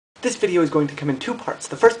This video is going to come in two parts.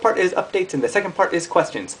 The first part is updates and the second part is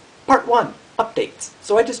questions. Part 1, updates.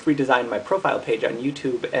 So I just redesigned my profile page on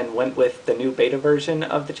YouTube and went with the new beta version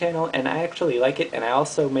of the channel, and I actually like it, and I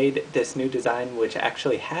also made this new design which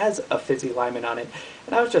actually has a fizzy lemon on it,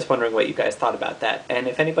 and I was just wondering what you guys thought about that, and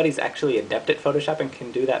if anybody's actually adept at Photoshop and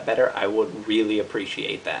can do that better, I would really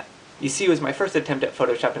appreciate that. You see, it was my first attempt at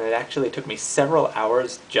Photoshop, and it actually took me several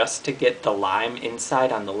hours just to get the lime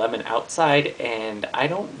inside on the lemon outside, and I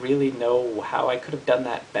don't really know how I could have done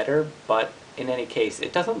that better, but in any case,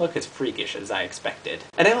 it doesn't look as freakish as I expected.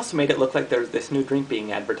 And I also made it look like there's this new drink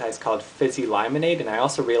being advertised called Fizzy Limonade, and I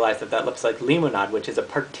also realized that that looks like limonade, which is a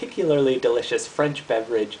particularly delicious French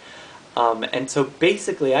beverage. And so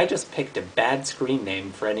basically I just picked a bad screen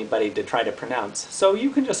name for anybody to try to pronounce, so you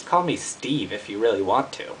can just call me Steve if you really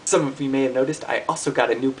want to. Some of you may have noticed I also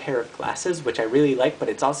got a new pair of glasses, which I really like, but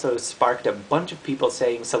it's also sparked a bunch of people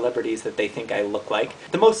saying celebrities that they think I look like.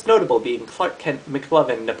 The most notable being Clark Kent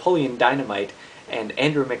McLovin, Napoleon Dynamite, and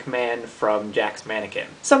Andrew McMahon from Jack's Mannequin.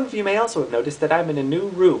 Some of you may also have noticed that I'm in a new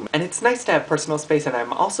room, and it's nice to have personal space, and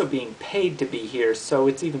I'm also being paid to be here, so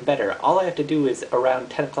it's even better. All I have to do is around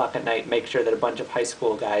 10 o'clock at night make sure that a bunch of high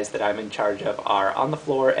school guys that I'm in charge of are on the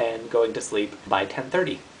floor and going to sleep by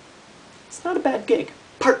 10:30. It's not a bad gig.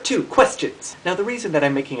 Part 2, questions! Now the reason that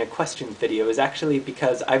I'm making a questions video is actually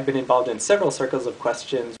because I've been involved in several circles of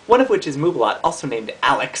questions, one of which is Moobalot, also named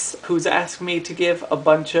Alex, who's asked me to give a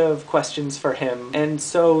bunch of questions for him, and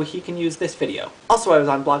so he can use this video. Also, I was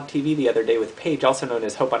on Blog TV the other day with Paige, also known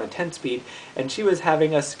as Hope on a 10-Speed, and she was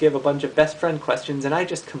having us give a bunch of best friend questions, and I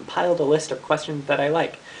just compiled a list of questions that I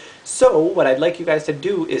like. So, what I'd like you guys to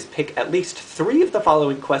do is pick at least 3 of the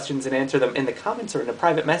following questions and answer them in the comments or in a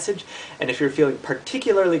private message, and if you're feeling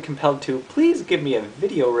particularly compelled to, please give me a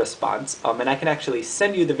video response, and I can actually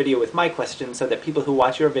send you the video with my questions so that people who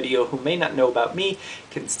watch your video who may not know about me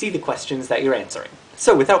can see the questions that you're answering.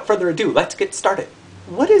 So, without further ado, let's get started.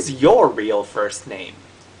 What is your real first name?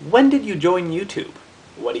 When did you join YouTube?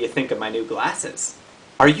 What do you think of my new glasses?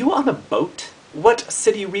 Are you on a boat? What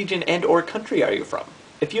city, region, and/or country are you from?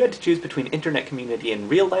 If you had to choose between internet community and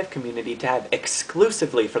real-life community to have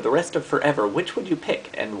exclusively for the rest of forever, which would you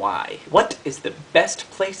pick, and why? What is the best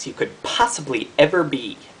place you could possibly ever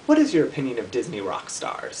be? What is your opinion of Disney rock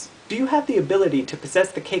stars? Do you have the ability to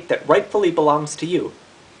possess the cake that rightfully belongs to you?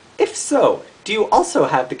 If so, do you also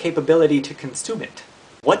have the capability to consume it?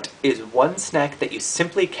 What is one snack that you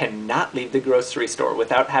simply cannot leave the grocery store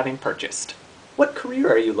without having purchased? What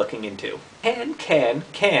career are you looking into?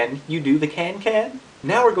 Can you do the can?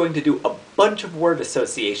 Now we're going to do a bunch of word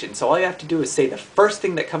association, so all you have to do is say the first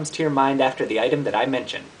thing that comes to your mind after the item that I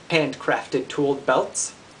mention. Handcrafted tooled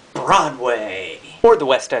belts. Broadway. Or the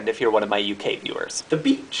West End if you're one of my UK viewers. The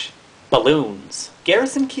beach. Balloons.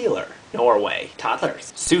 Garrison Keillor. Norway.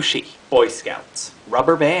 Toddlers. Sushi. Boy Scouts.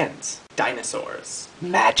 Rubber bands. Dinosaurs.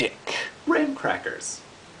 Magic. Graham crackers.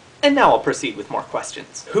 And now I'll proceed with more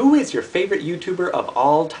questions. Who is your favorite YouTuber of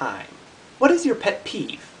all time? What is your pet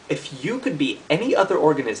peeve? If you could be any other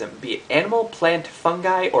organism, be it animal, plant,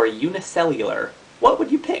 fungi, or unicellular, what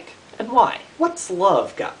would you pick, and why? What's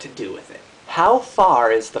love got to do with it? How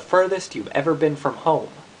far is the furthest you've ever been from home?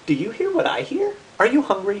 Do you hear what I hear? Are you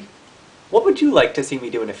hungry? What would you like to see me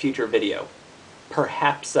do in a future video?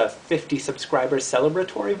 Perhaps a 50 subscribers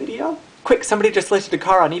celebratory video? Quick, somebody just listed a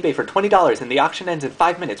car on eBay for $20 and the auction ends in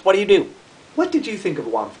 5 minutes. What do? What did you think of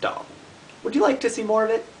Womp Doll? Would you like to see more of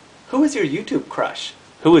it? Who is your YouTube crush?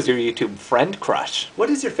 Who is your YouTube friend crush?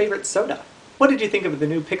 What is your favorite soda? What did you think of the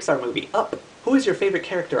new Pixar movie, Up? Who is your favorite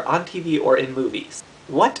character on TV or in movies?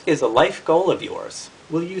 What is a life goal of yours?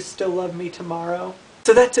 Will you still love me tomorrow?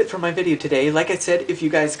 So that's it for my video today. Like I said, if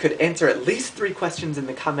you guys could answer at least 3 questions in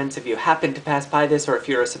the comments if you happen to pass by this or if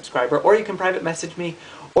you're a subscriber, or you can private message me,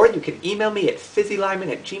 or you can email me at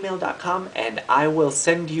fizzylimon@gmail.com and I will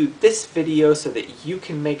send you this video so that you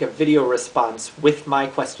can make a video response with my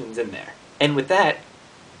questions in there. And with that,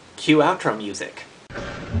 cue outro music.